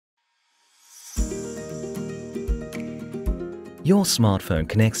Your smartphone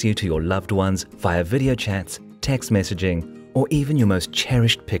connects you to your loved ones via video chats, text messaging, or even your most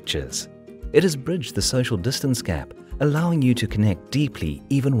cherished pictures. It has bridged the social distance gap, allowing you to connect deeply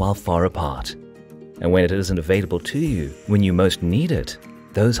even while far apart. And when it isn't available to you when you most need it,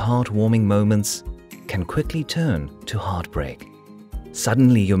 those heartwarming moments can quickly turn to heartbreak.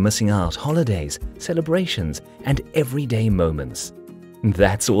 Suddenly you're missing out holidays, celebrations, and everyday moments.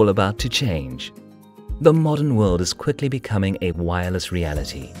 That's all about to change. The modern world is quickly becoming a wireless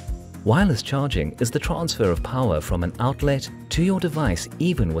reality. Wireless charging is the transfer of power from an outlet to your device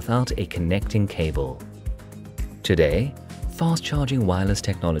even without a connecting cable. Today, fast-charging wireless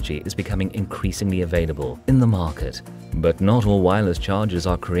technology is becoming increasingly available in the market, but not all wireless chargers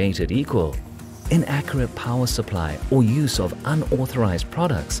are created equal. Inaccurate power supply or use of unauthorized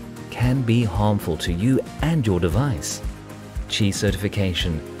products can be harmful to you and your device. Qi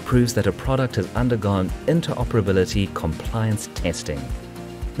certification proves that a product has undergone interoperability compliance testing.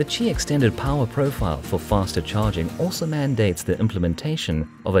 The Qi extended power profile for faster charging also mandates the implementation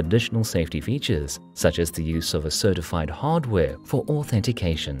of additional safety features, such as the use of a certified hardware for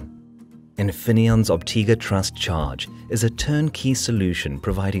authentication. Infineon's OPTIGA Trust Charge is a turnkey solution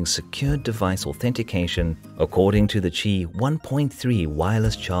providing secure device authentication according to the Qi 1.3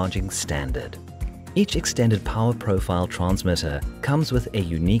 wireless charging standard. Each extended power profile transmitter comes with a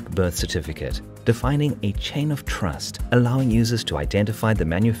unique birth certificate, defining a chain of trust, allowing users to identify the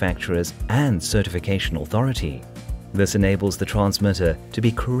manufacturers and certification authority. This enables the transmitter to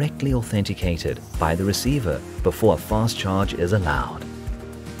be correctly authenticated by the receiver before a fast charge is allowed.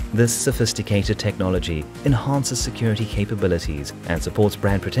 This sophisticated technology enhances security capabilities and supports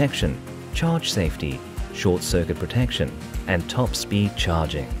brand protection, charge safety, short-circuit protection, and top-speed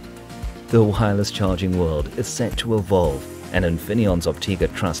charging. The wireless charging world is set to evolve, and Infineon's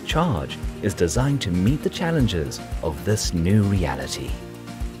OPTIGA Trust Charge is designed to meet the challenges of this new reality.